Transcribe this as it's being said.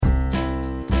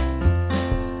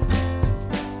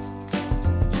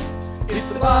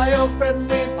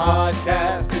bio-friendly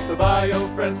podcast. It's the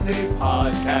bio-friendly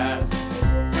podcast.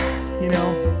 You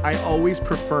know, I always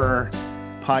prefer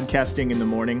podcasting in the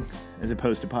morning as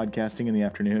opposed to podcasting in the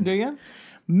afternoon. Do you?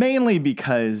 Mainly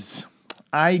because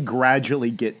I gradually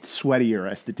get sweatier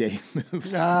as the day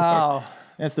moves forward.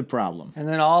 That's the problem. And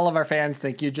then all of our fans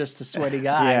think you're just a sweaty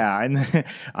guy. Yeah,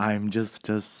 I'm just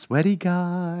a sweaty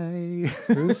guy.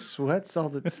 Who sweats all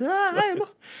the time?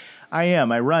 I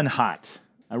am. I run hot.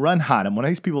 I'm one of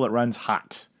these people that runs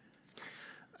hot.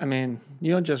 I mean,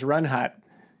 you don't just run hot,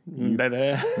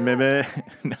 baby. Maybe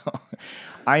no.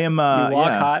 I am. You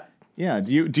walk hot. Yeah.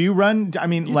 Do you run? I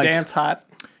mean, You like dance hot.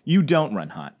 You don't run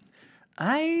hot.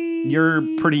 You're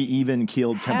pretty even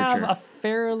keeled temperature. Have a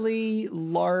fairly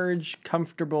large,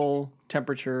 comfortable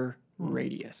temperature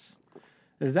radius.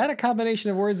 Is that a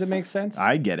combination of words that makes sense?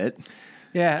 I get it.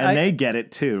 Yeah, and they get it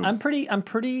too. I'm pretty.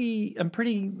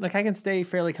 Like I can stay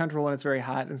fairly comfortable when it's very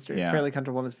hot and fairly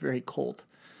comfortable when it's very cold.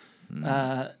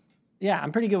 Yeah,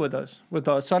 I'm pretty good with those.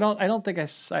 So I don't think I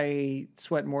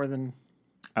sweat more than.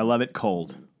 I love it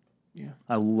cold. Yeah,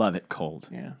 I love it cold.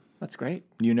 Yeah, that's great.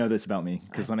 You know this about me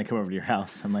because when I come over to your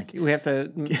house, I'm like, we have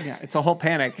to. Yeah, it's a whole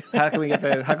panic. How can we get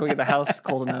the house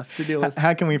cold enough to deal with?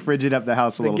 How can we frigid up the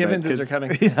house a little bit? The Givenses are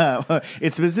coming. Yeah, well,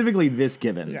 it's specifically this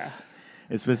Givens. Yeah.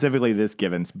 It's specifically this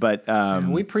Givens, but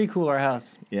we pre-cool our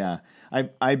house. Yeah,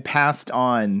 I passed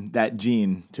on that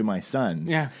gene to my sons.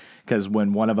 Yeah, because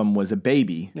when one of them was a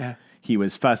baby, he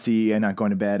was fussy and not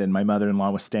going to bed, and my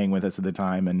mother-in-law was staying with us at the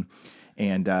time,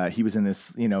 and he was in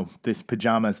this this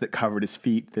pajamas that covered his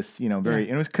feet. This and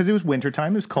it was because it was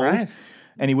wintertime. It was cold, right.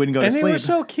 And he wouldn't go to sleep. And they were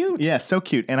so cute. Yeah, so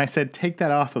cute. And I said, take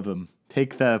that off of him.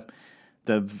 Take the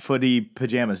footy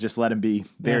pajamas. Just let him be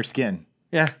bare skin.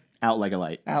 Yeah. Out like a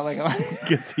light. Out like a light.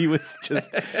 Because he was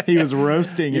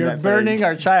roasting. You're in that burning thing.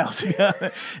 our child.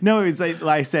 No, it was like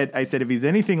I said, if he's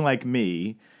anything like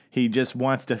me, he just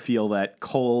wants to feel that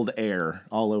cold air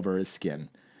all over his skin,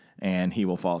 and he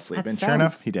will fall asleep. Sure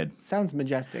enough, he did. Sounds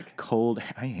majestic. Cold.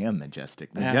 I am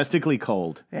majestic. Majestically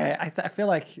cold. Yeah, I feel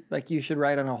like you should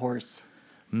ride on a horse.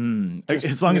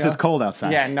 As long as it's cold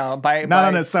outside. Yeah, no. Not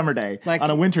on a summer day, on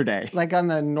a winter day. Like on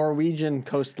the Norwegian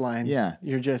coastline. Yeah.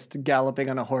 You're just galloping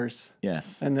on a horse.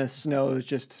 Yes. And the snow is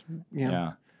just,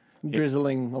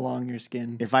 drizzling along your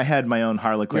skin. If I had my own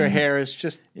Harlequin. Your hair is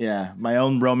just... Yeah, my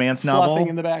own romance novel. Fluffing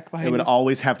in the back behind it would you.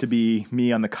 always have to be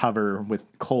me on the cover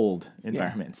with cold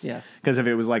environments. Yes. Because if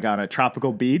it was like on a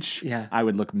tropical beach, Yeah. I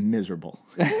would look miserable.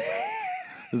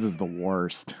 This is the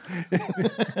worst.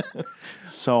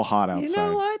 So hot outside. You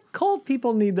know what? Cold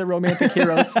people need the romantic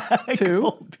heroes too.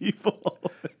 Cold people.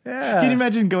 Yeah. Can you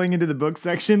imagine going into the book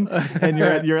section and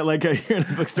you're in a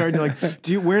bookstore and you're like,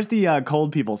 where's the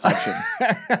cold people section?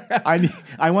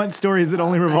 I want stories that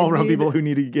only revolve around people who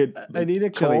need to get. I need a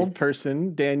chilly. cold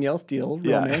person, Danielle Steele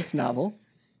romance novel.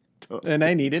 And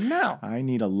I need it now. I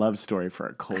need a love story for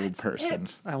a cold person.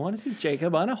 I want to see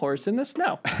Jacob on a horse in the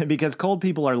snow. Because cold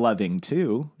people are loving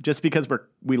too. Just because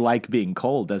we like being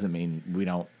cold doesn't mean we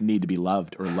don't need to be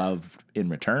loved or loved in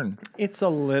return. It's a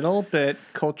little bit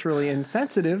culturally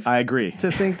insensitive. I agree.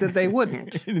 To think that they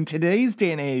wouldn't. In today's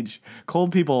day and age,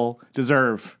 cold people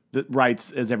deserve the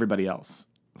rights as everybody else.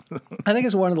 I think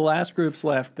it's one of the last groups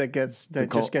left that just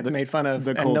gets made fun of,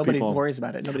 and nobody worries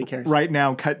about it. Nobody cares. Right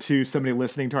now, cut to somebody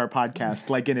listening to our podcast,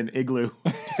 like in an igloo,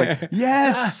 just like,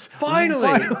 yes,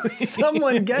 finally,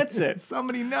 someone gets it.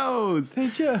 Somebody knows.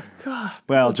 God,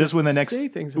 well, just when the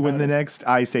next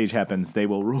ice age happens, they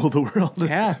will rule the world.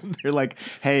 Yeah, they're like,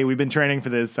 hey, we've been training for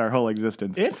this our whole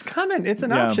existence. It's coming. It's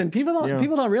an option. People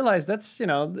don't realize that's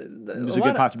there's a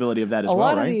good possibility of that as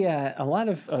well, right? A lot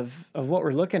of what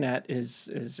we're looking at is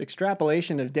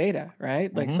extrapolation of data,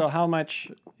 right? Like, so how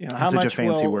much, how much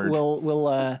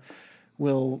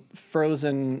will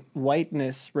frozen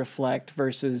whiteness reflect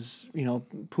versus,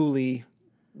 pooly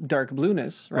dark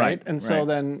blueness, right? And so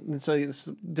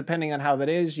depending on how that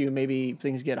is, maybe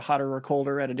things get hotter or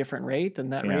colder at a different rate,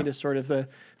 and that rate is sort of the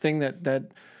thing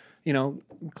that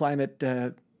climate.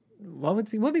 What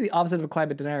would be the opposite of a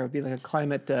climate denier? It would be like a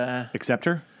climate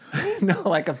acceptor. No,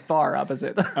 like a far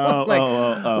opposite.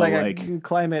 Like a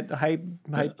climate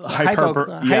hyperbole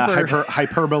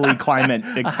climate.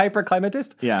 A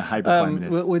hyperclimatist? Yeah,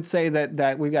 hyperclimatist. Would say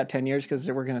that we've got 10 years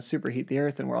because we're going to superheat the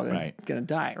earth and we're all going to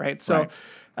die, right? So,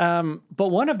 but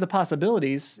one of the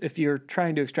possibilities, if you're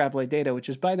trying to extrapolate data, which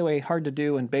is, by the way, hard to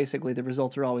do, and basically the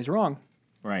results are always wrong.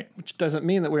 Right. Which doesn't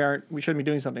mean that we shouldn't be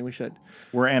doing something. We should.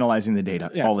 We're analyzing the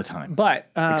data all the time.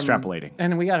 But extrapolating.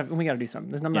 And we gotta do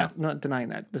something. I'm not denying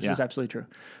that. This is absolutely true.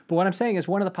 But what I'm saying is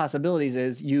one of the possibilities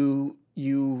is you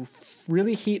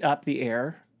really heat up the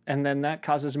air, and then that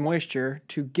causes moisture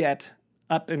to get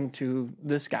up into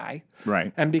the sky.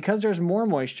 Right. And because there's more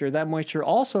moisture, that moisture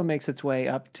also makes its way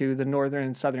up to the northern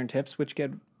and southern tips, which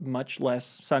get much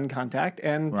less sun contact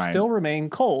and still remain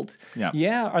cold. Yeah.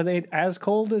 Yeah, are they as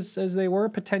cold as they were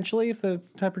potentially if the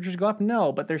temperatures go up?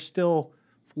 No, but they're still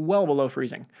well below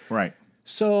freezing. Right.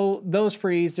 So those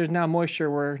freeze. There's now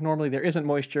moisture where normally there isn't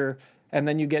moisture, and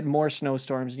then you get more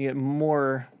snowstorms and you get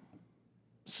more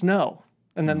snow.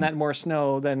 And then that more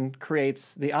snow then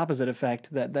creates the opposite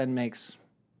effect that then makes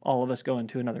all of us go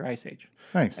into another ice age.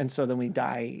 Nice. And so then we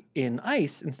die in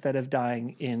ice instead of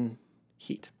dying in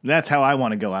heat. That's how I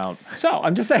want to go out. So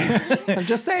I'm just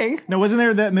saying. No, wasn't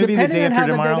there that movie Depending The Day on After how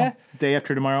the Tomorrow? data- Day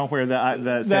After Tomorrow, where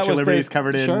the Statue of Liberty is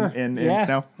covered in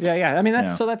snow? Yeah. I mean,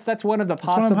 that's one of the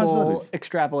possible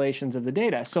extrapolations of the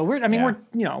data. So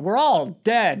we're all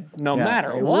dead no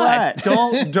matter what.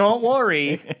 Don't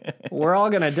worry. We're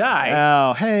all gonna die.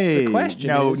 Oh, hey. The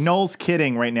question is, Noel's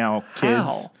kidding right now,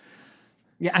 kids. How?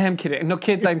 Yeah, I am kidding. No,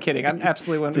 kids, I'm kidding. I'm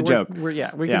absolutely. It's a joke. We're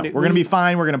going to be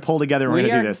fine. We're going to pull together. We're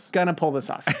going to do this. We're going to pull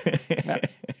this off. Yeah.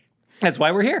 That's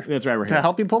why we're here. That's right, we're here. To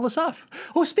help you pull this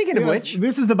off. Oh, speaking of which.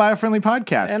 This is the Biofriendly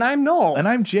Podcast. And I'm Noel. And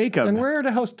I'm Jacob. And we're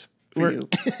to host for you.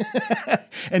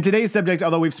 And today's subject,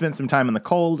 although we've spent some time on the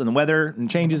cold and the weather and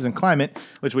changes in climate,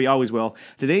 which we always will,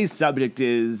 today's subject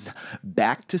is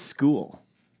back to school.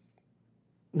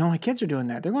 No, my kids are doing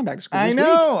that. They're going back to school I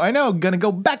know. Gonna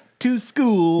go back to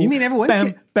school. You mean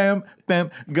everyone's bam.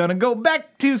 Gonna go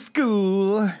back to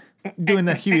school. Doing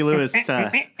the Huey Lewis.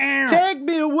 Take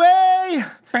me away.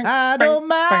 I don't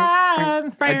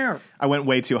mind. I went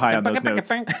way too high on those notes.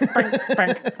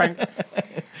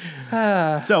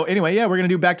 So anyway, we're gonna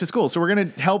do back to school. So we're gonna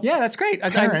help. Yeah, that's great.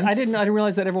 Parents. I didn't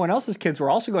realize that everyone else's kids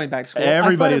were also going back to school.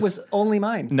 Everybody's, I thought it was only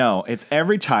mine. No, it's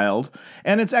every child,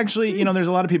 and it's actually there's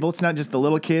a lot of people. It's not just the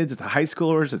little kids. It's the high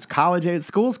schoolers. It's college age.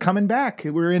 School's coming back.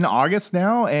 We're in August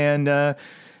now, and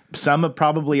some have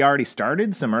probably already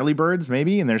started. Some early birds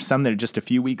maybe, and there's some that are just a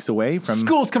few weeks away from.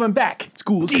 School's coming back.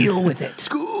 Deal with it.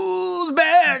 School's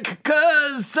back,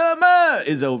 'cause summer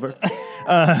is over.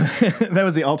 That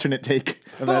was the alternate take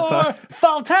of that song.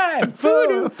 Fall time.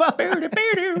 Fall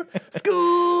time.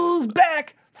 School's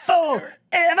back forever.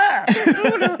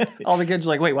 All the kids are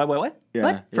like, wait, what? Yeah,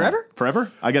 what? Forever? Yeah.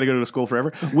 Forever? I got to go to school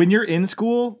forever. When you're in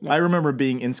school, I remember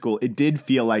being in school, it did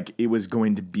feel like it was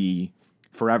going to be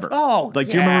forever. Oh, do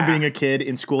you remember being a kid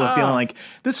in school and feeling like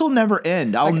this will never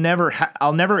end? I'll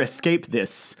never escape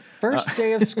this. First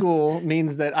day of school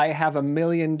means that I have a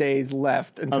million days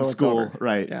left until it's over.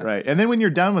 Right. And then when you're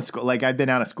done with school, like I've been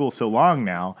out of school so long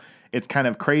now, it's kind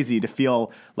of crazy to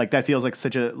feel like that feels like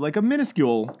such a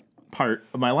minuscule part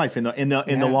of my life in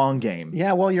the long game.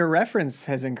 Yeah, well, your reference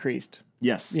has increased.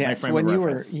 Yes. My frame of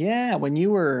reference. When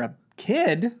you were a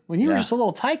kid, when you were just a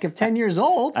little tyke of 10 years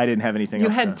old, I didn't have anything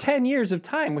else. You had 10 years of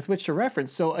time with which to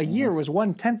reference, so a year was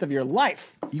 1/10 of your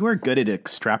life. You are good at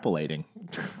extrapolating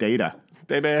data.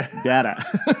 Baby. Data.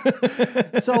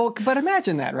 So, but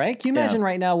imagine that, right? Can you imagine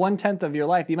right now 1/10 of your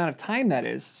life, the amount of time that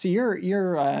is? So you're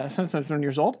 7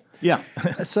 years old? Yeah.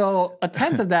 So a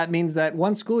 10th of that means that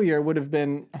one school year would have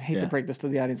been, I hate to break this to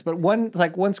the audience, but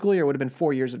one school year would have been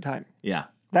 4 years of time. Yeah.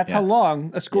 That's how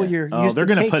long a school year used to take. Oh, they're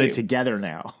going to put it together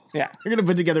now. Yeah. They're going to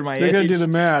put together my age. They're going to do the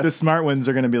math. The smart ones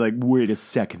are going to be like, wait a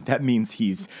second. That means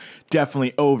he's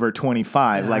definitely over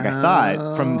 25, like I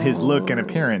thought, from his look and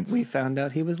appearance. We found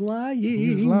out he was lying. He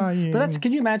was lying. But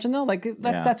can you imagine, though? Like,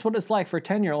 that's what it's like for a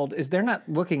 10-year-old, is they're not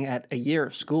looking at a year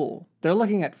of school. They're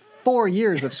looking at 4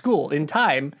 years of school in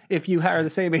time if you are the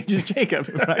same age as Jacob.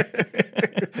 Right?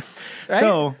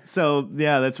 So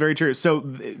yeah, that's very true. So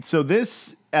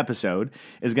this episode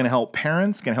is going to help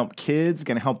parents, going to help kids,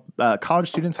 going to help college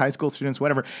students, high school students,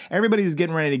 whatever. Everybody who's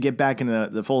getting ready to get back into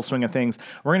the full swing of things.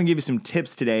 We're going to give you some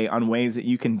tips today on ways that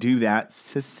you can do that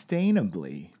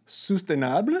sustainably.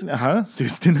 Sustainable?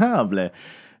 Sustainable.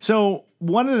 So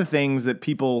one of the things that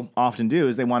people often do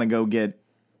is they want to go get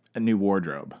a new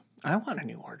wardrobe. I want a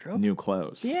new wardrobe. New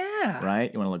clothes. Yeah.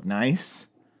 Right? You want to look nice?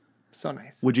 So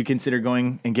nice. Would you consider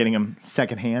going and getting them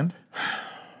secondhand?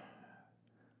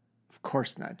 Of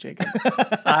course not, Jacob.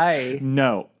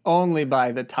 No. Only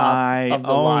buy the top of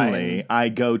the line. I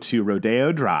go to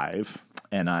Rodeo Drive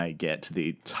and I get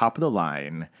the top of the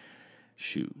line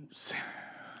shoes.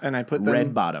 And I put them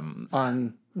red bottoms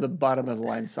on the bottom of the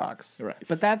line socks. Right.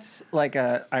 But that's like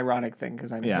a ironic thing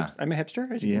because I'm a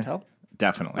hipster, as you can tell.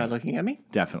 Definitely. Looking at me?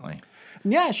 Definitely.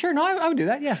 Yeah, sure. No, I would do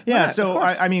that. Yeah. Yeah. So,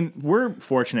 I mean, we're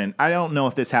fortunate. I don't know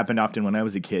if this happened often when I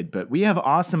was a kid, but we have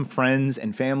awesome friends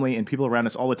and family and people around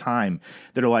us all the time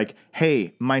that are like,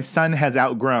 hey, my son has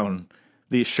outgrown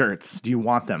these shirts. Do you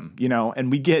want them? And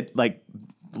we get like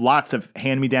lots of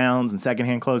hand-me-downs and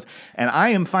secondhand clothes. And I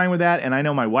am fine with that, and I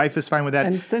know my wife is fine with that.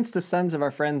 And since the sons of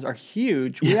our friends are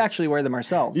huge, we actually wear them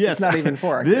ourselves. Yes. It's not even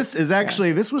for our This kids. is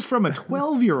actually, this was from a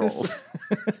 12-year-old.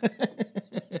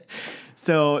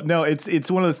 So, no,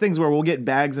 it's one of those things where we'll get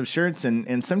bags of shirts,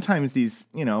 and sometimes these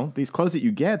clothes that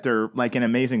you get, they're like in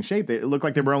amazing shape. They look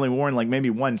like they were only worn like maybe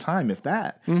one time, if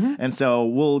that. Mm-hmm. And so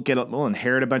we'll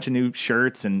inherit a bunch of new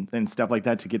shirts and stuff like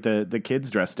that to get the kids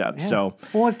dressed up. Yeah. So,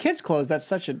 well, with kids' clothes, that's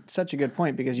such a good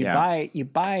point, because you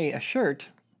buy a shirt,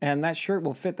 and that shirt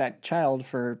will fit that child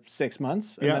for 6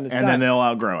 months, and then it's done. Then they'll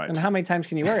outgrow it. And how many times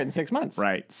can you wear it in 6 months?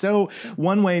 Right. So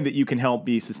one way that you can help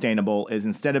be sustainable is,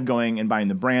 instead of going and buying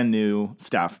the brand new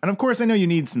stuff, and of course I know you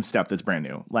need some stuff that's brand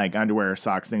new, like underwear,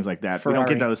 socks, things like that. Ferrari. We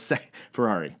don't get those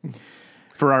Ferrari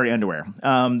underwear.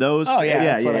 Those. Oh yeah,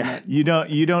 that's what I meant.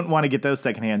 You don't want to get those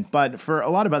secondhand, but for a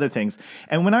lot of other things.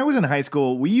 And when I was in high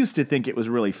school, we used to think it was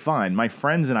really fun. My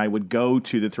friends and I would go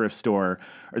to the thrift store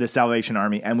or the Salvation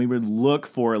Army, and we would look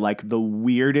for like the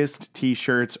weirdest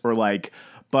T-shirts or like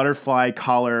butterfly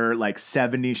collar, like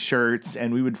 70s shirts,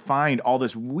 and we would find all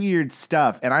this weird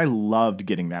stuff, and I loved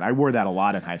getting that. I wore that a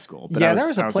lot in high school. But there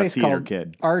was a place called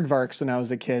Aardvarks when I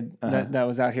was a kid that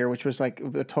was out here, which was like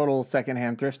a total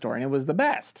secondhand thrift store, and it was the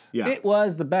best. Yeah. It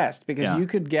was the best, because you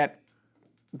could get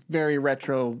very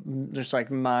retro, just like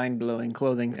mind-blowing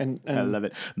clothing. And I love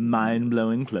it.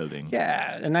 Mind-blowing clothing.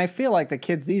 Yeah, and I feel like the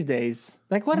kids these days,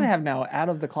 like, what do they have now? Out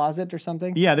of the closet or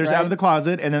something? Yeah, there's Out of the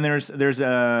Closet, and then there's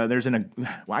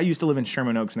I used to live in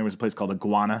Sherman Oaks, and there was a place called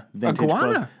Iguana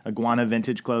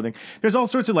Vintage Clothing. There's all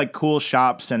sorts of like cool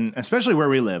shops, and especially where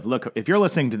we live. Look, if you're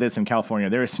listening to this in California,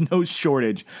 there is no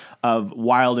shortage of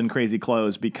wild and crazy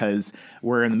clothes, because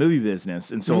we're in the movie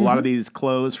business, and so a lot of these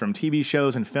clothes from TV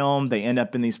shows and film, they end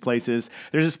up in these places.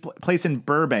 There's this place in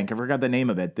Burbank, I forgot the name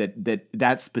of it,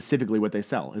 that's specifically what they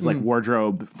sell, is like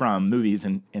wardrobe from movies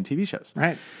and TV shows.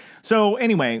 Right. So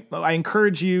anyway, I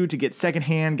encourage you to get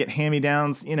secondhand, get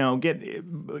hand-me-downs,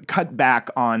 cut back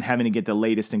on having to get the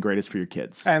latest and greatest for your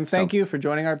kids. And thank you for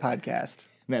joining our podcast.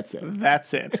 That's it.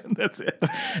 That's it. That's it.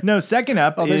 No, second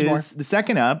up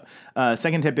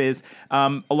second tip is,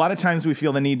 a lot of times we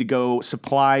feel the need to go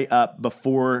supply up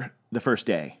before the first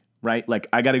day, right? Like,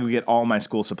 I got to go get all my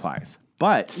school supplies.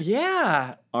 But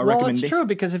yeah, well, it's true,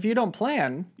 because if you don't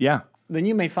plan, then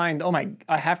you may find,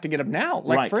 I have to get up now.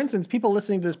 Like, for instance, people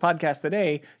listening to this podcast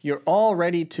today, you're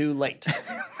already too late.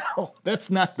 No, that's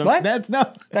not the... What? That's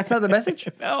not the message?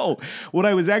 No. What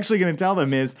I was actually going to tell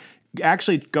them is,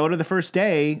 actually go to the first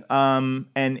day and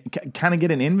kind of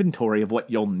get an inventory of what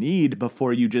you'll need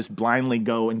before you just blindly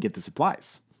go and get the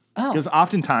supplies. Because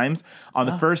oftentimes, on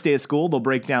the first day of school, they'll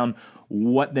break down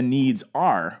what the needs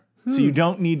are. So you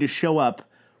don't need to show up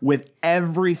with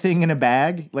everything in a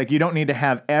bag. Like, you don't need to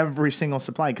have every single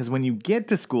supply, because when you get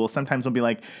to school, sometimes they'll be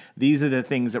like, these are the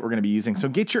things that we're going to be using. So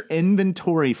get your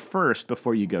inventory first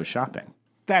before you go shopping.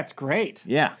 That's great.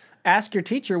 Yeah. Ask your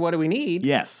teacher, what do we need?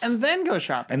 Yes. And then go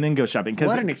shopping.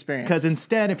 What an experience. Because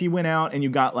instead, if you went out and you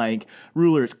got like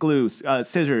rulers, glue,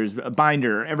 scissors, a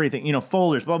binder, everything,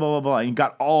 folders, blah, blah, blah, blah, and you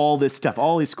got all this stuff,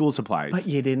 all these school supplies. But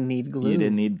you didn't need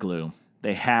glue.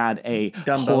 They had a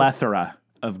plethora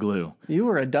of glue. You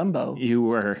were a Dumbo. You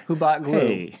were. Who bought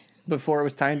glue before it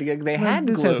was time to get... They had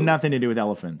glue. This has nothing to do with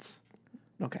elephants.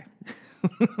 Okay.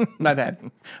 My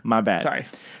bad. Sorry.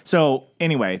 So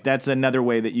anyway, that's another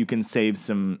way that you can save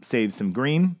some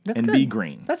green be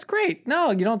green. That's great. No,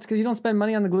 you don't, because you don't spend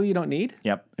money on the glue you don't need.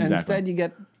 Yep, exactly. And instead you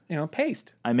get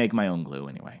paste. I make my own glue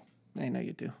anyway. I know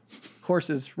you do.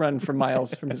 Horses run for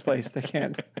miles from this place. They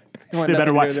can't. They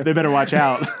better watch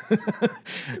out.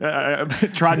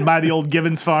 Trotting by the old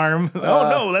Givens farm. Oh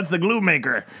no, that's the glue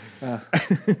maker.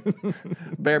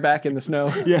 Bareback in the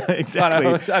snow. Yeah, exactly.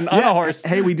 On a horse.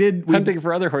 Hey, hunting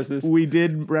for other horses. We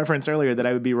did reference earlier that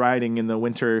I would be riding in the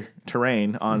winter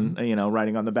terrain on,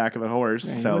 riding on the back of a horse.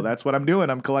 Yeah, so that's what I'm doing.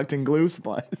 I'm collecting glue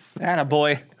supplies.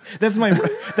 Attaboy. That's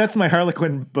my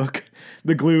Harlequin book,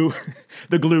 the glue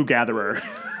gatherer.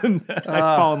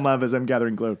 I fall in love as I'm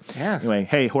gathering glue. Yeah. Anyway,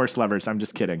 hey, horse lovers, I'm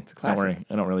just kidding. Don't worry.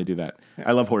 I don't really do that. Yeah.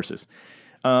 I love horses.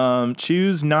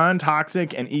 Choose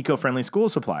non-toxic and eco-friendly school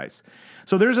supplies.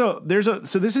 So so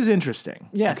this is interesting.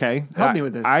 Yes. Okay. Help me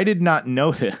with this. I did not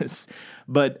know this,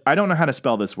 but I don't know how to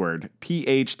spell this word.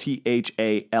 Phthalates.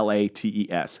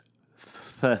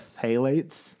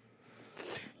 Phthalates?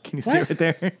 Can you see it right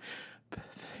there?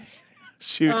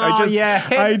 Shoot! I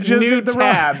just hit the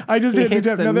tab. I just hit the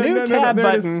tab. No, there it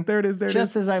is. There it is.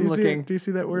 Just as I'm looking. Do you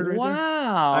see that word right there?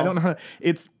 Wow! I don't know.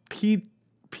 It's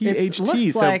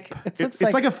PHT.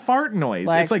 It's like a fart noise.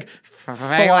 like it's like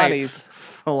Pilates.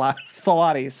 Pilates.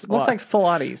 Pilates. Looks like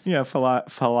Pilates. Yeah,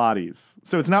 Pilates.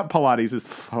 So it's not Pilates, it's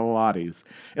Pilates.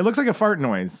 It looks like a fart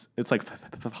noise. It's like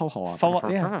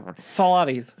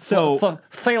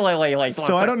Pilates.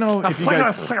 So I don't know if you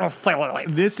guys.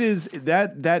 This is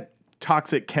that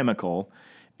toxic chemical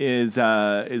is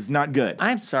not good.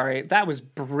 I'm sorry. That was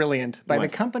brilliant by the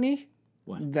company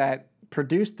that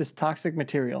produced this toxic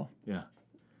material. Yeah.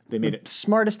 They made it.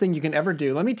 Smartest thing you can ever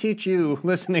do. Let me teach you,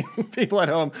 listening people at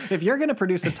home. If you're going to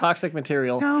produce a toxic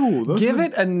material, give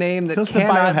it a name that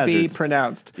cannot be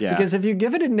pronounced. Yeah. Because if you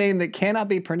give it a name that cannot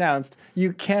be pronounced,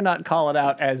 you cannot call it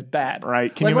out as bad.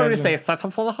 Right. Can you what do we say?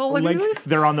 Like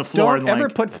they're on the floor. Don't ever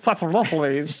put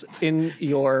in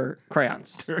your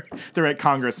crayons. They're at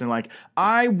Congress and like,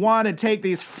 I want to take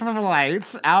these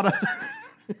lights out of...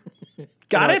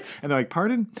 Got it? And they're like,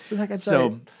 pardon? Like,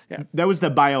 that was the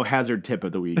biohazard tip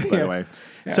of the week, by the way.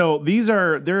 Yeah. So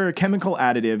they're a chemical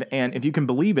additive, and if you can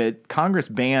believe it, Congress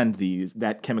banned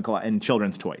that chemical in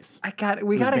children's toys.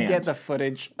 We got to get the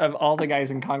footage of all the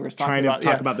guys in Congress trying to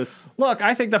talk about this. Look,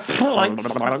 I think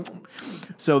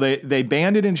So they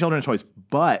banned it in children's toys,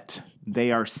 but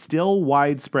they are still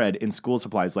widespread in school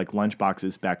supplies like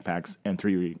lunchboxes, backpacks, and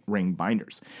 3-ring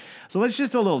binders. So that's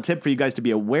just a little tip for you guys to be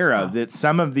aware of, that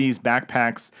some of these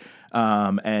backpacks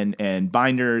and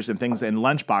binders and things and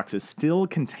lunchboxes still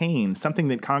contain something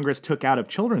that Congress took out of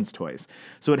children's toys.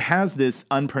 So it has this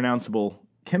unpronounceable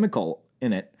chemical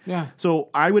in it. Yeah. So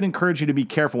I would encourage you to be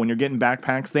careful when you're getting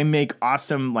backpacks. They make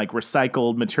awesome like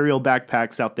recycled material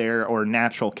backpacks out there or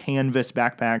natural canvas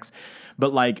backpacks.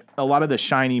 But like a lot of the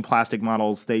shiny plastic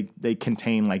models, they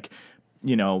contain like,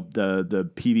 you know, the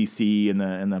PVC and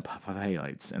the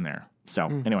highlights in there. So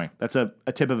anyway, that's a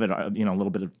tip of it, you know, a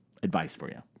little bit of advice for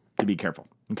you to be careful.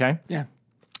 Okay? Yeah.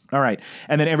 All right.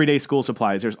 And then everyday school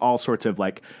supplies. There's all sorts of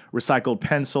like recycled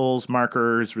pencils,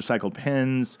 markers, recycled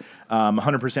pens, 100%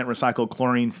 recycled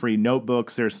chlorine-free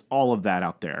notebooks. There's all of that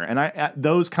out there. And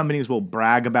those companies will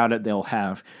brag about it. They'll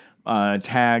have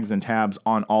tags and tabs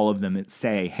on all of them that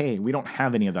say, hey, we don't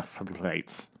have any of the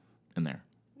lights in there.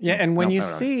 Yeah, and when you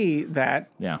see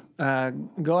that,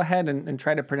 go ahead and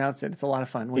try to pronounce it. It's a lot of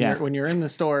fun. When you're in the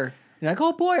store, you're like,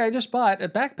 oh boy, I just bought a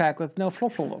backpack with no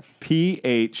flop.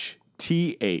 PHTHA.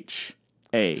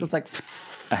 So it's like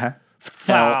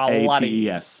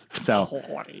Lates. So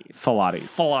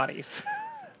Pilates.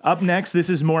 Up next,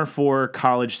 this is more for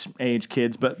college-age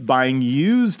kids, but buying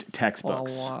used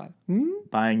textbooks.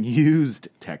 Buying used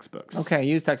textbooks. Okay,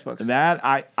 used textbooks. That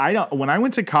I don't. When I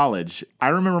went to college, I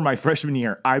remember my freshman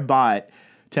year, I bought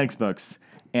textbooks.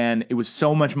 And it was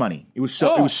so much money. It was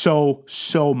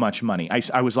so much money.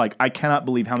 I was like, I cannot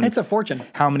believe how many. It's a fortune.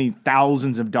 How many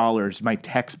thousands of dollars my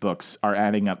textbooks are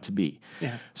adding up to be.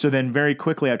 Yeah. So then very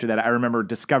quickly after that, I remember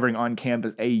discovering on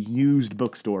campus a used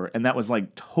bookstore, and that was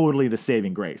like totally the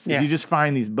saving grace. Yes. You just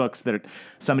find these books that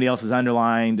somebody else has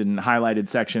underlined and highlighted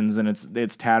sections, and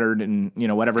it's tattered and you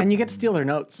know whatever. And you get to steal their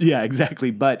notes. Yeah,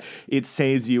 exactly. But it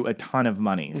saves you a ton of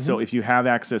money. Mm-hmm. So if you have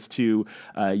access to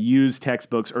used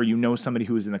textbooks, or you know somebody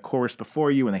who is in the course before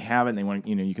you and they have it and they want,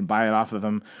 you know, you can buy it off of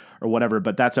them or whatever,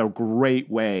 but that's a great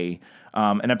way.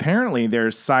 And apparently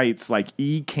there's sites like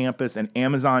eCampus and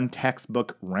Amazon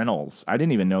Textbook Rentals. I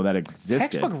didn't even know that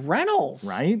existed. Textbook rentals.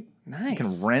 Right? Nice. You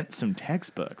can rent some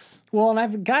textbooks. Well, and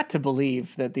I've got to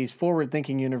believe that these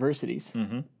forward-thinking universities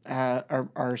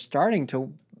are starting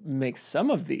to make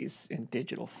some of these in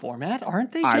digital format,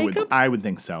 aren't they, Jacob? I would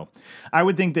think so. I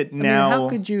would think that now... how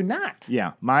could you not?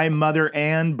 Yeah. My mother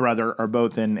and brother are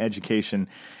both in education,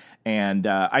 and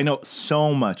I know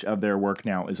so much of their work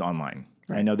now is online.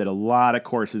 Right. I know that a lot of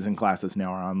courses and classes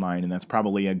now are online, and that's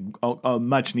probably a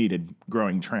much-needed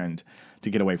growing trend to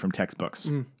get away from textbooks.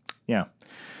 Yeah.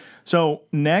 So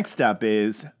next up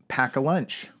is pack a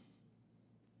lunch.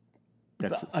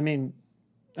 Okay.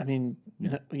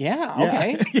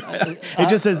 It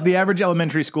just says the average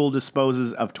elementary school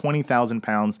disposes of 20,000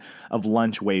 pounds of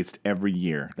lunch waste every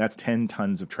year. That's 10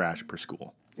 tons of trash per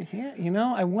school. Yeah, you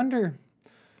know, I wonder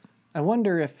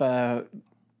if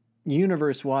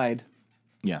universe-wide,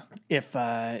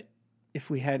 if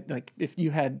we had if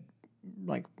you had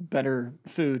better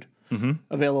food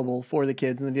available for the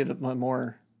kids, and they did a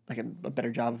more a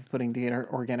better job of putting together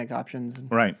organic options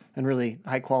and really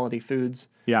high quality foods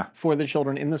for the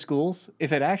children in the schools,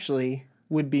 if it actually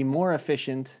would be more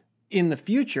efficient in the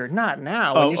future, not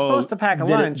now. When you're supposed to pack a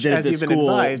lunch, as you've been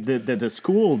advised. The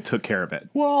school took care of it.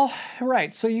 Well,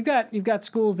 right. So you've got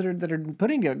schools that are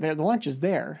putting together, the lunch is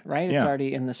there, right? It's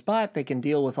already in the spot. They can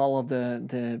deal with all of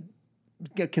the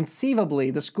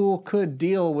conceivably, the school could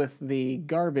deal with the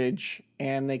garbage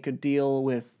and they could deal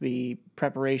with the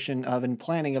preparation of and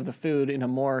planning of the food in a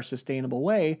more sustainable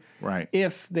way. Right.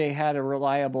 If they had a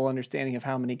reliable understanding of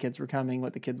how many kids were coming,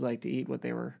 what the kids like to eat, what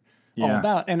they were all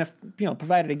about. And if,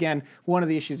 provided, again, one of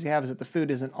the issues we have is that the food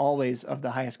isn't always of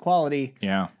the highest quality.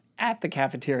 Yeah. At the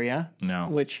cafeteria, No.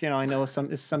 which I know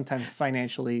is sometimes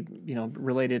financially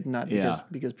related, not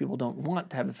because people don't want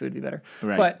to have the food be better.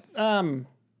 Right. But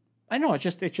I know it's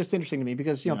just interesting to me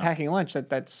because packing lunch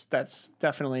that's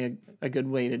definitely a good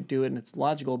way to do it and it's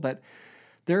logical. But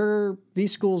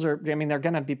these schools are they're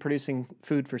going to be producing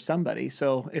food for somebody.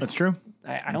 So that's true.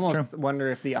 I almost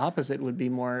wonder if the opposite would be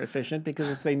more efficient because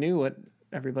if they knew what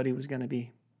everybody was going to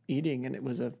be eating and it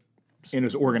was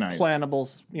organized.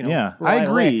 Plannable, I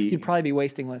agree. You'd probably be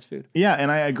wasting less food. Yeah,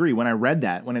 and I agree. When I read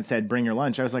that, when it said bring your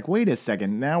lunch, I was like, wait a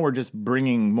second. Now we're just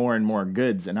bringing more and more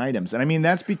goods and items. And I mean,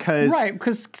 that's because... Right,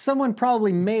 because someone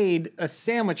probably made a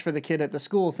sandwich for the kid at the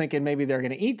school thinking maybe they're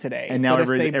going to eat today. And now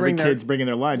every kid's bringing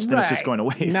their lunch, then it's just going to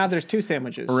waste. Now there's 2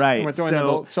 sandwiches. Right. And we're throwing them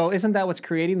both. So isn't that what's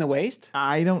creating the waste?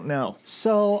 I don't know.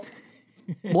 So...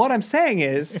 what I'm saying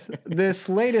is, this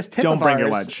latest tip Don't of bring ours,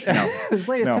 your lunch. No. This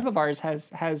latest tip of ours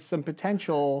has some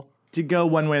potential to go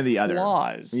one way or the other.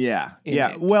 Flaws. Yeah.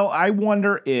 It. Well, I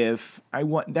wonder if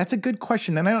that's a good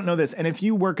question, and I don't know this. And if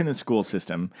you work in the school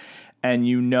system and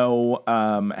you know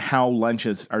how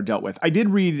lunches are dealt with, I did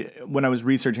read when I was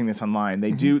researching this online.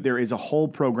 There is a whole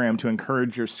program to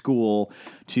encourage your school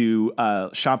to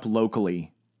shop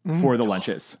locally for the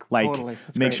lunches. Totally.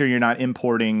 Make sure you're not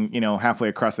importing, halfway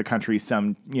across the country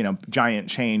some, giant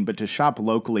chain, but to shop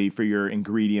locally for your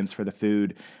ingredients for the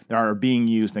food that are being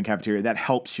used in the cafeteria. That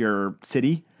helps your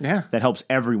city. Yeah. That helps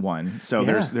everyone. So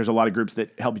there's a lot of groups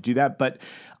that help you do that. But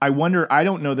I wonder, I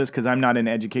don't know this because I'm not in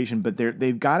education, but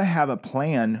they've got to have a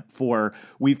plan for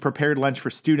we've prepared lunch for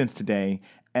students today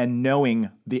and knowing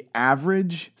the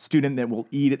average student that will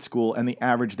eat at school and the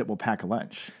average that will pack a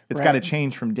lunch. It's got to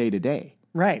change from day to day.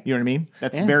 Right. You know what I mean?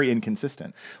 That's very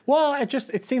inconsistent. Well,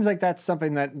 it seems like that's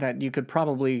something that you could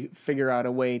probably figure out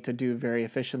a way to do very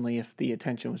efficiently if the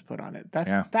attention was put on it.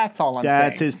 That's all I'm saying.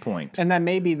 That's his point. And then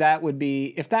maybe that would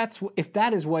be if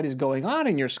that is what is going on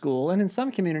in your school, and in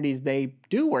some communities they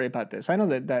do worry about this. I know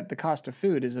that the cost of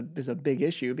food is a big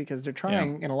issue because they're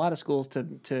trying in a lot of schools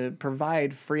to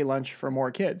provide free lunch for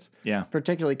more kids. Yeah.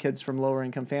 Particularly kids from lower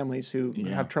income families who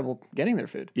have trouble getting their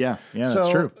food. Yeah, so that's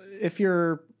true. If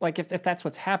you're if that's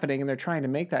what's happening and they're trying to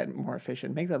make that more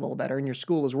efficient, make that a little better, and your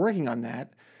school is working on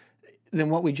that, then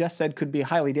what we just said could be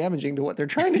highly damaging to what they're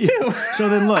trying to do. So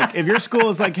then look, if your school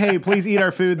is like, hey, please eat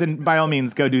our food, then by all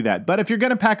means, go do that. But if you're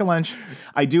going to pack a lunch,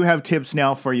 I do have tips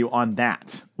now for you on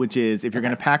that, which is if you're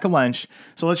going to pack a lunch,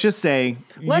 so let's just say...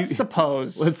 Let's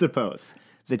suppose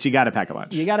that you got to pack a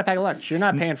lunch. You got to pack a lunch. You're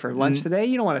not paying for lunch today.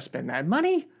 You don't want to spend that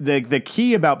money. The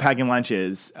key about packing lunch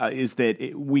is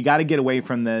that we got to get away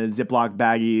from the Ziploc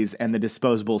baggies and the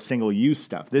disposable single-use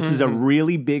stuff. This is a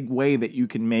really big way that you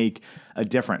can make a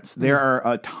difference. There are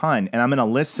a ton, and I'm going to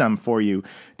list some for you,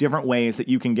 different ways that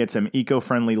you can get some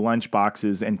eco-friendly lunch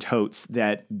boxes and totes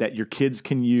that your kids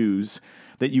can use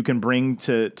that you can bring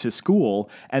to school,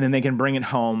 and then they can bring it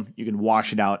home, you can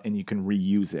wash it out, and you can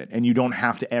reuse it. And you don't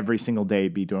have to every single day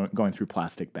be going through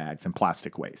plastic bags and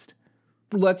plastic waste.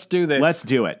 Let's do this. Let's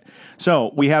do it.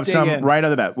 So we have some right out of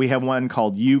the bat. We have one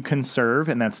called You Conserve,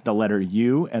 and that's the letter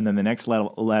U, and then the next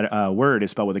word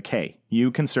is spelled with a K. You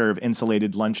Conserve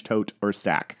insulated lunch tote or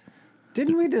sack.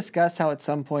 Didn't we discuss how at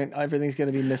some point everything's going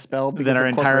to be misspelled? That our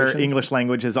entire English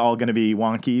language is all going to be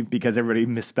wonky because everybody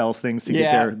misspells things to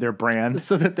get their brand.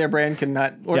 So that their brand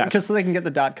cannot, because so they can get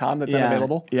the .com that's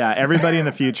unavailable. Yeah, everybody in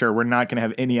the future, we're not going to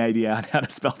have any idea on how to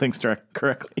spell things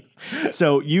correctly.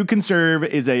 So You Conserve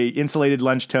is a insulated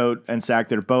lunch tote and sack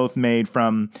that are both made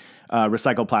from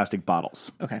recycled plastic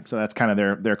bottles. Okay. So that's kind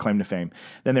of their claim to fame.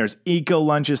 Then there's Eco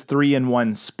Lunches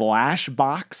 3-in-1 Splash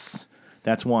Box.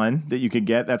 That's one that you could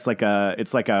get. That's like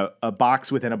it's like a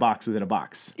box within a box within a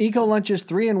box. Eco Lunches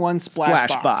 3-in-1 Splash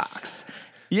Box.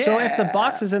 Yeah. So if the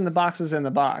box is in the box is in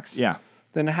the box,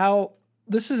 then how...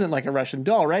 This isn't like a Russian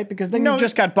doll, right? Because then you've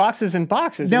just got boxes and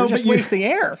boxes. No, and we're just wasting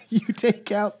air. You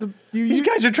take out the... These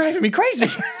guys are driving me crazy.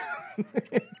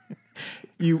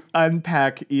 You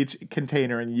unpack each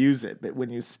container and use it. But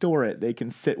when you store it, they can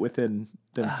sit within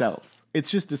themselves. It's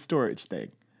just a storage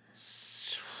thing.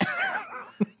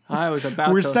 I was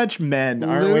about We're to such men,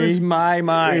 aren't we? lose my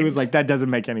mind. It was like, that doesn't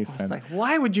make any sense. Like,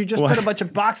 why would you just put a bunch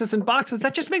of boxes and boxes?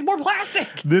 That just makes more plastic.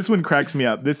 This one cracks me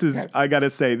up. This is, I got to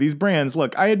say, these brands,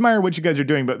 look, I admire what you guys are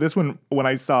doing, but this one, when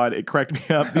I saw it, it cracked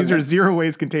me up. These are zero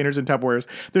waste containers and Tupperwares.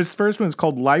 This first one is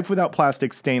called Life Without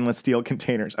Plastic Stainless Steel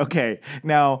Containers. Okay,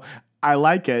 now... I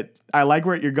like it. I like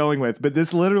where you're going with, but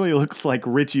this literally looks like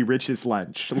Richie Rich's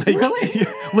lunch. Like, Really?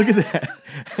 Look at that.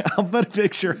 I'll put a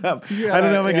picture up. I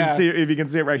don't know if I can see it, if you can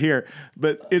see it right here,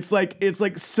 but it's like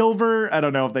silver. I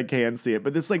don't know if they can see it,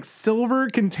 but it's like silver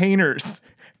containers.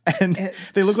 And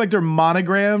they look like they're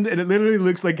monogrammed, and it literally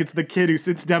looks like it's the kid who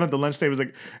sits down at the lunch table and is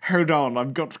like, hold on,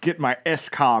 I've got to get my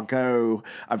escargot.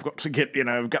 I've got to get,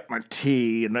 I've got my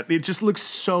tea. And it just looks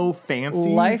so fancy.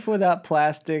 Life without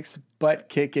plastics, butt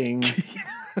kicking.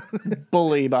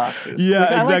 Bully boxes. Yeah,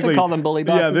 I exactly. like to call them bully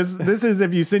boxes. Yeah, this is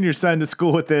if you send your son to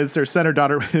school with this or son or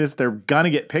daughter with this, they're gonna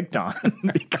get picked on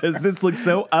because this looks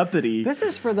so uppity. This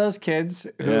is for those kids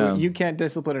who you can't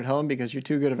discipline at home because you're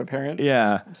too good of a parent.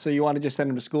 Yeah. So you want to just send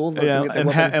them to school.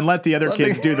 And let the other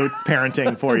kids do the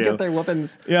parenting for you. Get their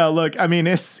whoopings. Yeah, look, I mean,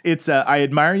 it's. I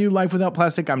admire you, Life Without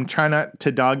Plastic. I'm trying not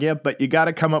to dog you, but you got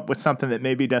to come up with something that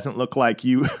maybe doesn't look like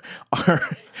you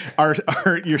are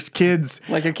your kids.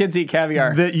 Like your kids eat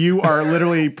caviar. That you are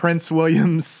literally Prince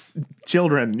William's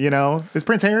children, Is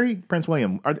Prince Harry? Prince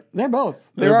William? They're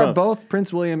both. They're There are both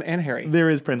Prince William and Harry. There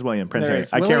is Prince William, Prince There Harry.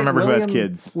 is. I can't remember who has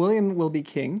kids. William will be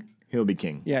king. He'll be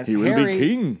king. Yes, he will be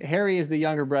king. Harry is the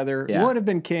younger brother. Yeah. Would have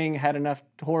been king had enough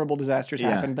horrible disasters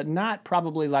happened, but not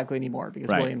probably likely anymore because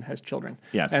William has children.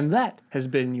 Yes. And that has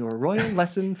been your royal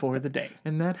lesson for the day.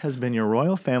 And that has been your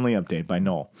Royal Family Update by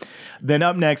Noel. Then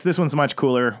up next, this one's much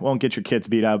cooler. Won't get your kids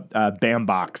beat up.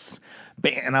 Bambox.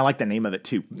 And I like the name of it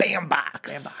too.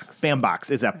 Bambox.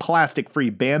 Bambox is a plastic-free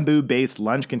bamboo-based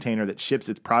lunch container that ships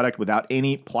its product without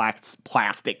any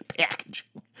plastic packaging.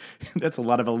 That's a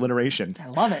lot of alliteration. I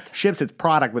love it. Ships its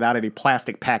product without any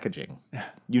plastic packaging.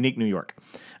 Unique New York.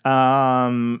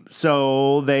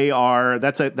 So they are.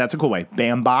 That's a cool way.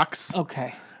 Bambox.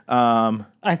 Okay.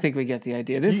 I think we get the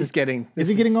idea. Is it getting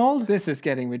old? This is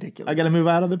getting ridiculous. I got to move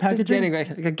out of the packaging.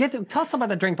 Tell us about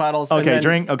the drink bottles. Okay,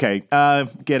 drink. Okay,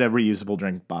 get a reusable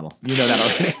drink bottle. You know that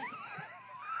already.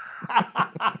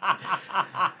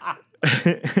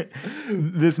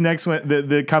 This next one,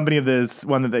 the company of this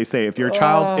one that they say, if your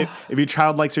child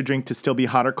likes your drink to still be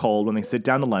hot or cold when they sit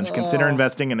down to lunch, consider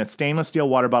investing in a stainless steel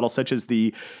water bottle such as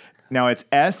the. Now it's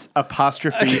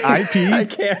S''IP. I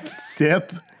can't.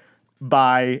 Sip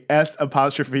by S''.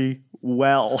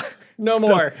 Well. No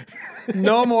more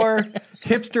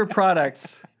hipster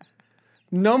products.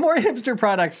 No more hipster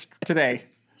products today.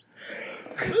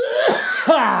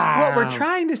 What we're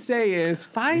trying to say is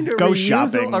find a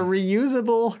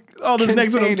reusable. Oh, this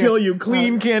next one will kill you.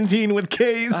 Clean canteen with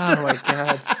K's. Oh my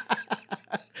god.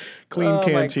 Clean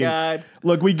canteen. Oh my god.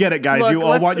 Look, we get it, guys. You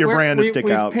all want your brand to stick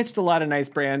out. We've pitched a lot of nice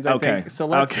brands, I think. So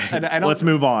let's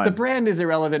move on. The brand is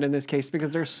irrelevant in this case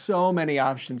because there's so many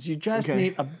options. You just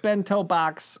need a bento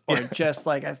box or just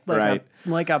like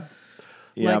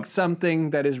something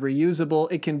that is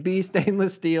reusable. It can be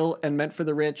stainless steel and meant for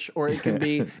the rich, or it can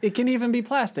even be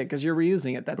plastic because you're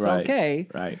reusing it. That's okay.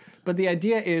 Right. But the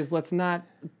idea is let's not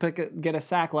get a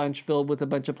sack lunch filled with a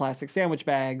bunch of plastic sandwich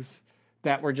bags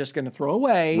that we're just going to throw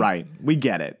away. Right. We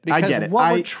get it. Because I get it.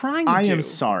 What we're trying to do. I am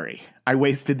sorry. I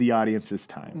wasted the audience's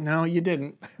time. No, you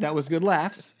didn't. That was good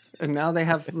laughs. And now they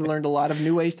have learned a lot of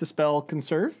new ways to spell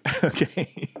conserve.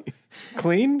 Okay.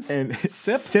 Clean. And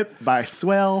sip. Sip by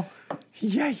swell.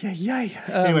 Yay.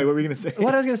 Anyway, what were we going to say?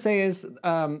 What I was going to say is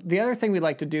the other thing we'd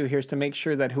like to do here is to make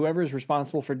sure that whoever is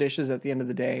responsible for dishes at the end of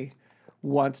the day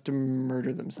wants to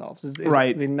murder themselves. Is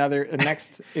right. The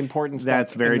next important step.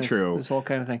 That's very true. This whole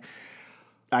kind of thing.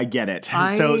 I get it.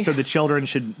 So the children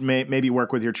should maybe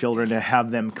work with your children to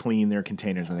have them clean their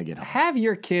containers when they get home. Have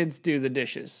your kids do the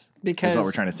dishes because that's what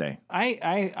we're trying to say.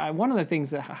 I one of the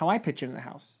things that how I pitch into the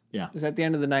house is at the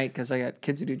end of the night because I got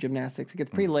kids who do gymnastics. It gets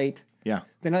pretty late. Yeah,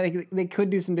 they could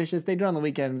do some dishes. They do it on the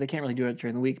weekend. They can't really do it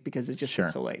during the week because it just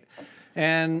gets so late.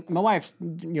 And my wife's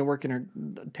working her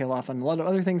tail off on a lot of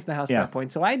other things in the house at that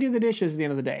point. So I do the dishes at the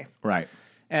end of the day. Right.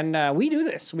 And we do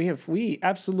this. We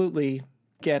absolutely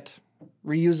get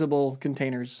reusable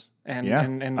containers and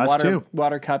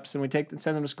water cups, and we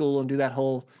send them to school and do that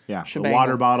whole shebang. The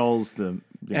water bottles.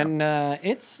 And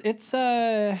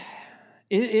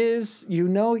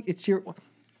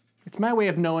it's my way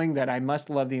of knowing that I must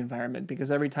love the environment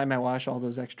because every time I wash all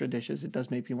those extra dishes, it does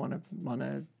make me want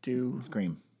to do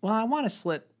scream. Well, I want to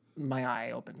slit my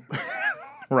eye open.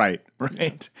 Right.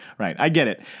 I get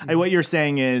it. What you're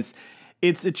saying is.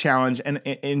 It's a challenge,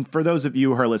 and for those of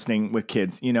you who are listening with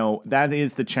kids, that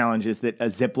is the challenge, is that a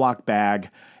Ziploc bag,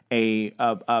 a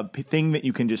thing that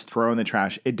you can just throw in the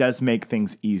trash, it does make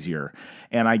things easier.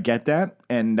 And I get that,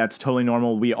 and that's totally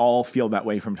normal. We all feel that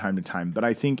way from time to time. But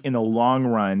I think in the long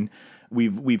run,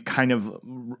 we've kind of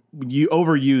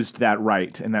overused that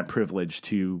right and that privilege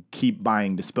to keep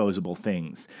buying disposable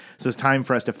things. So it's time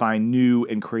for us to find new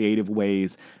and creative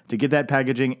ways to get that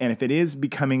packaging. And if it is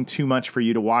becoming too much for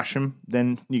you to wash them,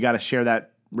 then you got to share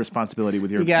that responsibility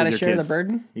with your kids. You got to share the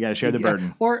burden. You got to share the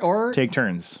burden. Or take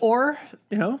turns. Or,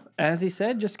 as he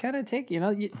said, just kind of take,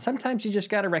 sometimes you just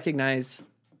got to recognize.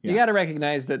 You got to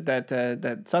recognize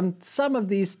that some of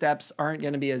these steps aren't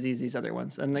going to be as easy as other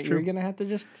ones, and that you're going to have to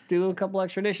just do a couple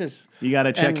extra dishes. You got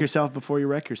to check yourself before you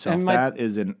wreck yourself. That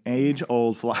is an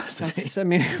age-old philosophy.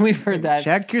 We've heard that.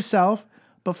 Check yourself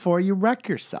before you wreck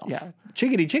yourself. Yeah,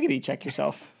 chickadee, check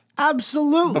yourself.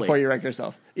 Absolutely. Before you wreck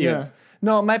yourself. Yeah.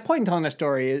 No, my point in telling this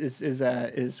story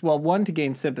is one, to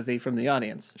gain sympathy from the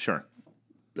audience. Sure.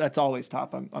 That's always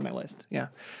top on my list. Yeah.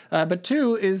 But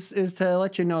two is to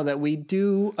let you know that we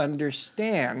do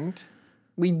understand,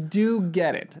 we do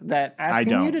get it, that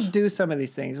asking you to do some of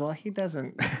these things, well, he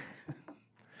doesn't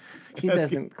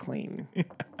clean.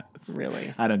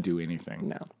 Really. I don't do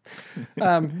anything.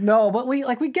 No. No, but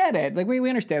we get it. Like we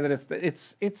understand that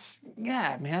it's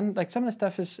man, like some of the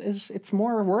stuff is it's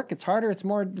more work, it's harder, it's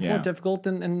more difficult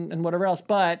and whatever else,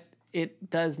 but it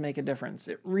does make a difference.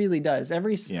 It really does.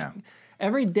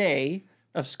 Every day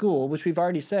of school, which we've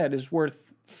already said is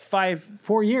worth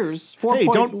 4 years. Hey,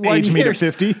 don't age me to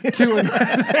 50.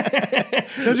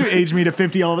 Don't you age me to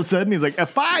 50 all of a sudden? He's like,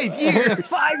 5 years.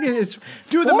 5 years.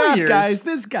 Do the math, guys.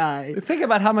 This guy. Think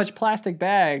about how much plastic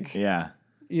bag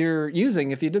you're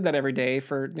using if you did that every day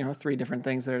for 3 different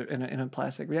things that are in a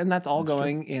plastic, and that's all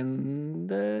going in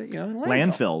the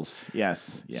landfills.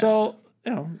 Yes. So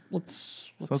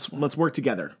let's work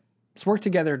together. Let's work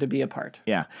together to be a part.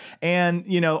 Yeah. And,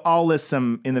 I'll list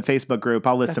some in the Facebook group.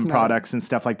 I'll list some products and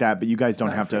stuff like that, but you guys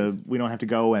don't have to, we don't have to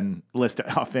go and list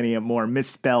off any more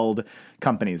misspelled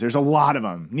companies. There's a lot of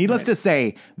them. Needless to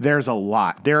say, there's a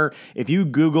lot. If you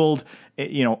Googled,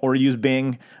 or used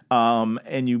Bing,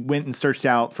 and you went and searched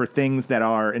out for things that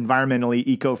are environmentally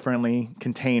eco-friendly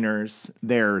containers,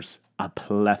 there's a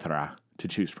plethora to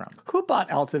choose from. Who bought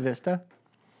Alta Vista?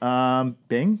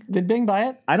 Bing? Did Bing buy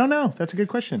it? I don't know. That's a good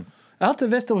question. Alta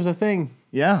Vista was a thing.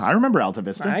 Yeah, I remember Alta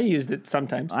Vista. I used it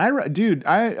sometimes. Dude,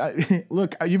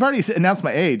 look, you've already announced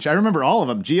my age. I remember all of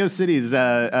them. GeoCities,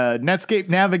 Netscape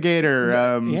Navigator.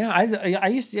 I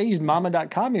used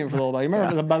Mama.com even for a little while. You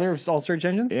remember the mother of all search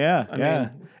engines? Yeah, I mean,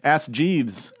 Ask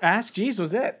Jeeves. Ask Jeeves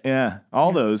was it. Yeah,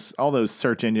 all those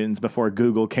search engines before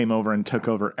Google came over and took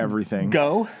over everything.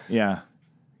 Go. Yeah.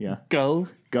 Yeah. Go.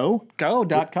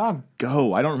 Go.com.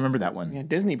 Go. I don't remember that one. Yeah,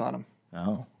 Disney bought them.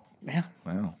 Oh. Yeah.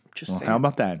 Wow. Just saying. How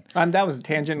about that? That was a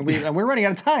tangent. We're running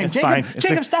out of time. It's fine.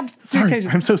 Jacob, stop. Sorry.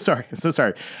 I'm so sorry.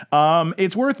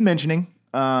 It's worth mentioning.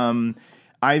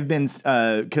 I've been,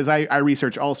 because I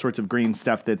research all sorts of green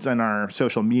stuff that's in our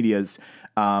social medias.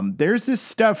 There's this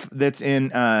stuff that's in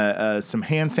some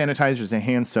hand sanitizers and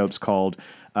hand soaps called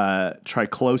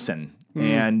triclosan.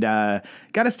 And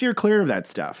got to steer clear of that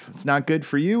stuff. It's not good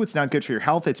for you. It's not good for your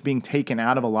health. It's being taken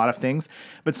out of a lot of things.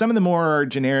 But some of the more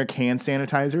generic hand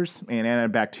sanitizers and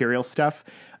antibacterial stuff,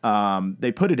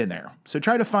 they put it in there. So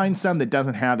try to find some that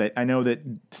doesn't have it. I know that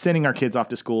sending our kids off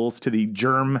to schools, to the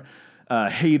germ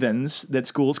havens that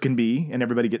schools can be, and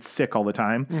everybody gets sick all the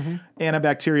time. Mm-hmm.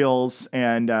 Antibacterials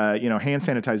and hand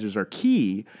sanitizers are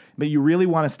key, but you really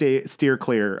want to steer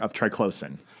clear of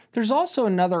triclosan. There's also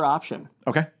another option.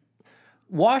 Okay.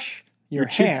 Wash your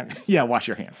hands. Yeah, wash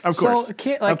your hands. Of course.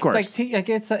 Of course.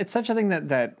 It's such a thing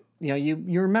that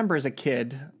you remember as a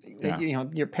kid. Yeah.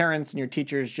 Your parents and your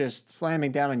teachers just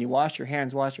slamming down on you. Wash your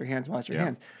hands. Wash your hands. Wash your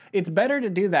hands. It's better to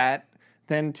do that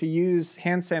than to use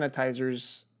hand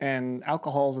sanitizers and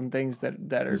alcohols and things that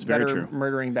are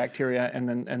murdering bacteria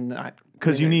and not.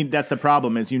 Because that's the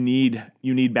problem is you need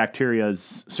certain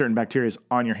bacterias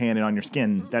on your hand and on your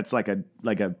skin. That's like a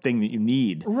thing that you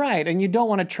need. Right, and you don't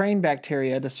want to train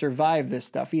bacteria to survive this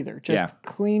stuff either. Just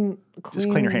clean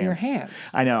your hands.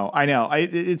 I know.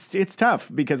 It's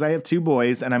tough because I have 2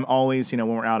 boys and I'm always, when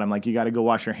we're out, I'm like, you got to go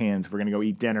wash your hands. If we're going to go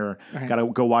eat dinner, got to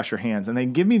go wash your hands. And they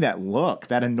give me that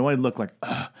annoyed look like,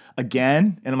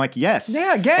 again? And I'm like, yes.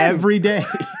 Yeah, again. Every day,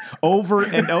 over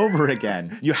and over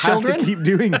again. You have to keep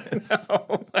doing this.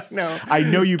 No. I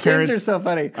know you parents. Kids are so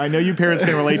funny. I know you parents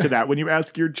can relate to that. When you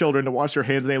ask your children to wash their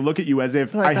hands and they look at you as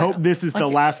if, I hope this is the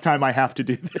last time I have to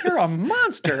do this. You're a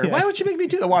monster. Why would you make me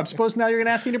do that? Well, I'm supposed now you're going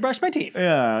to ask me to brush my teeth.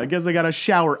 Yeah, I guess I got to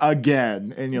shower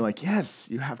again. And you're like, yes,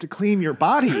 you have to clean your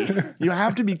body. You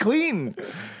have to be clean.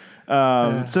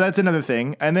 So that's another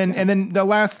thing. And then the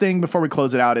last thing before we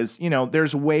close it out is,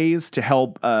 there's ways to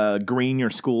help green your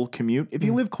school commute. If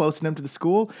you live close enough to the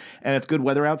school and it's good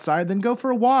weather outside, then go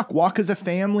for a walk. Walk as a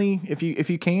family if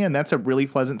you can. That's a really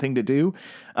pleasant thing to do.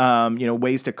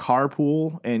 Ways to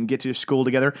carpool and get to your school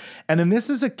together. And then this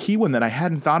is a key one that I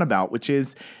hadn't thought about, which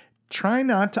is try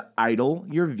not to idle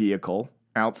your vehicle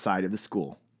outside of the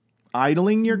school.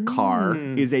 Idling your car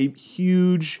is a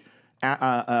huge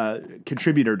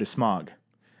contributor to smog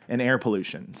and air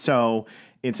pollution. So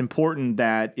it's important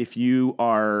that if you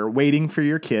are waiting for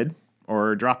your kid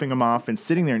or dropping them off and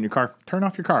sitting there in your car, turn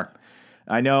off your car.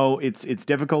 I know it's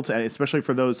difficult, especially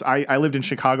for those. I lived in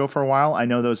Chicago for a while. I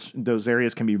know those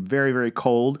areas can be very, very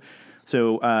cold.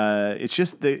 So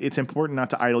it's important not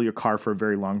to idle your car for a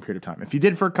very long period of time. If you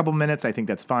did for a couple minutes, I think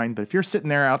that's fine. But if you're sitting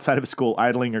there outside of a school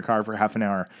idling your car for half an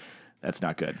hour, that's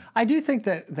not good. I do think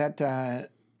that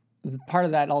part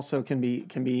of that also can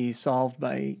be solved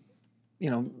by,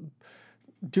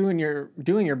 doing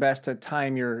your best to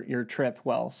time your trip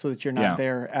well, so that you're not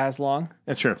there as long.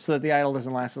 That's true. So that the idle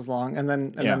doesn't last as long, and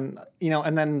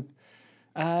then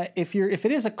if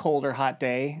it is a cold or hot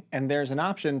day and there's an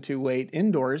option to wait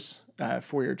indoors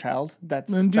for your child,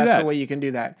 that's a way you can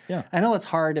do that. Yeah. I know it's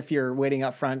hard if you're waiting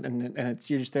up front and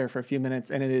you're just there for a few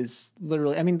minutes, and it is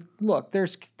literally. I mean, look,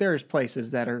 there's places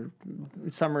that are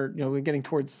summer. We're getting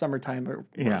towards summertime, or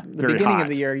the beginning hot. of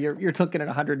the year. You're looking at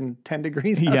 110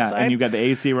 degrees outside. Yeah, and you've got the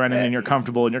AC running, and you're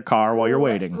comfortable in your car while you're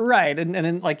waiting. Right,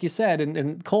 and like you said,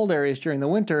 in cold areas during the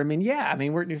winter.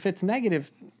 If it's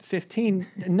negative 15,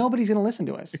 nobody's going to listen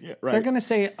to us. Yeah, right. They're going to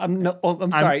say, I'm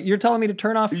sorry, you're telling me to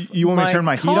turn off. You want me to turn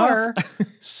my heat off?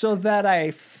 So that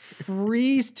I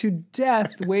freeze to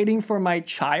death waiting for my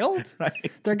child. Right.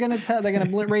 They're gonna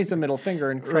raise the middle finger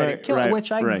and credit kill,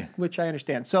 which I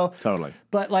understand. So totally.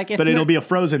 But it'll be a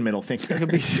frozen middle finger.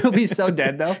 It'll be so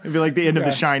dead though. It'll be like the end of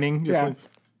The Shining. Just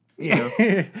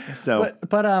So.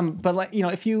 But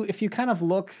if you kind of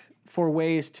look for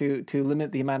ways to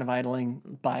limit the amount of idling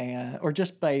by or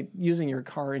just by using your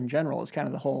car in general is kind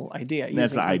of the whole idea.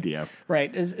 That's the idea.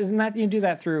 Right. Isn't that you do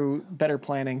that through better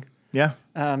planning? Yeah.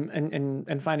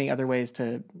 And finding other ways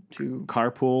to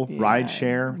carpool, ride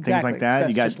share, things like that. So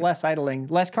that's just less idling.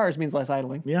 Less cars means less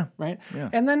idling. Yeah. Right. Yeah.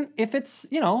 And then if it's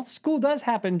school does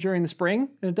happen during the spring,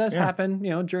 it does happen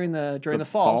during the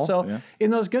fall. So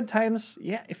in those good times,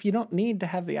 if you don't need to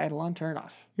have the idle on, turn it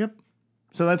off. Yep.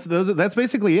 So that's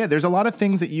basically it. There's a lot of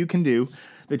things that you can do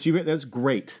that's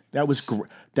great. That was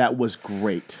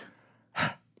great.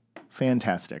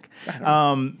 Fantastic.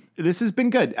 This has been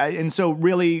good. And so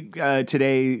really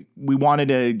today we wanted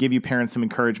to give you parents some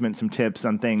encouragement, some tips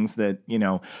on things that,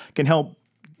 can help,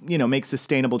 make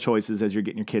sustainable choices as you're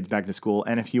getting your kids back to school.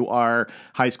 And if you are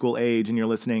high school age and you're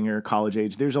listening or college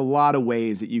age, there's a lot of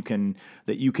ways that you can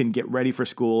get ready for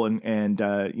school and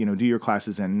do your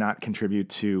classes and not contribute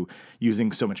to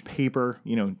using so much paper.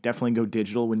 Definitely go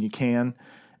digital when you can.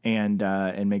 And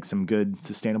make some good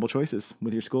sustainable choices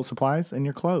with your school supplies and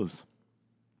your clothes.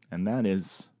 And that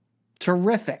is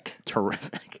terrific.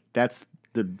 That's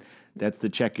the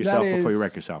check yourself before you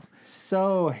wreck yourself.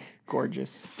 So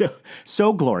gorgeous.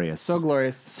 So glorious. So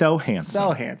glorious. So handsome.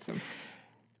 So handsome.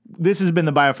 This has been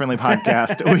the Biofriendly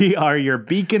Podcast. We are your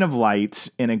beacon of light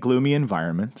in a gloomy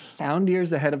environment. Sound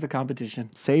years ahead of the competition.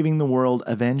 Saving the world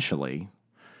eventually.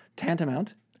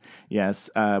 Tantamount. Yes,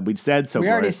 we said so. We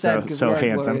already said so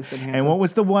handsome. And what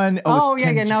was the one?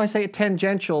 Now I say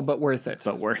tangential, but worth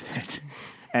it.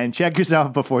 And check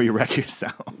yourself before you wreck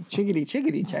yourself. Chickadee, check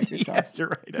yourself. Yeah, you're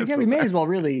right. We may as well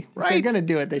really. Right. If they're going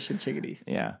to do it, they should chickadee.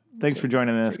 Yeah. Thanks for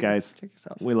joining us, guys. Check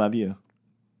yourself. We love you.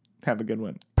 Have a good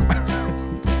one.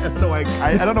 So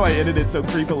I don't know why I ended it so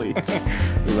creepily.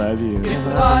 Love you. It's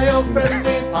the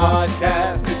Biofriendly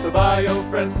Podcast. It's the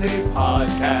Biofriendly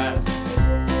Podcast.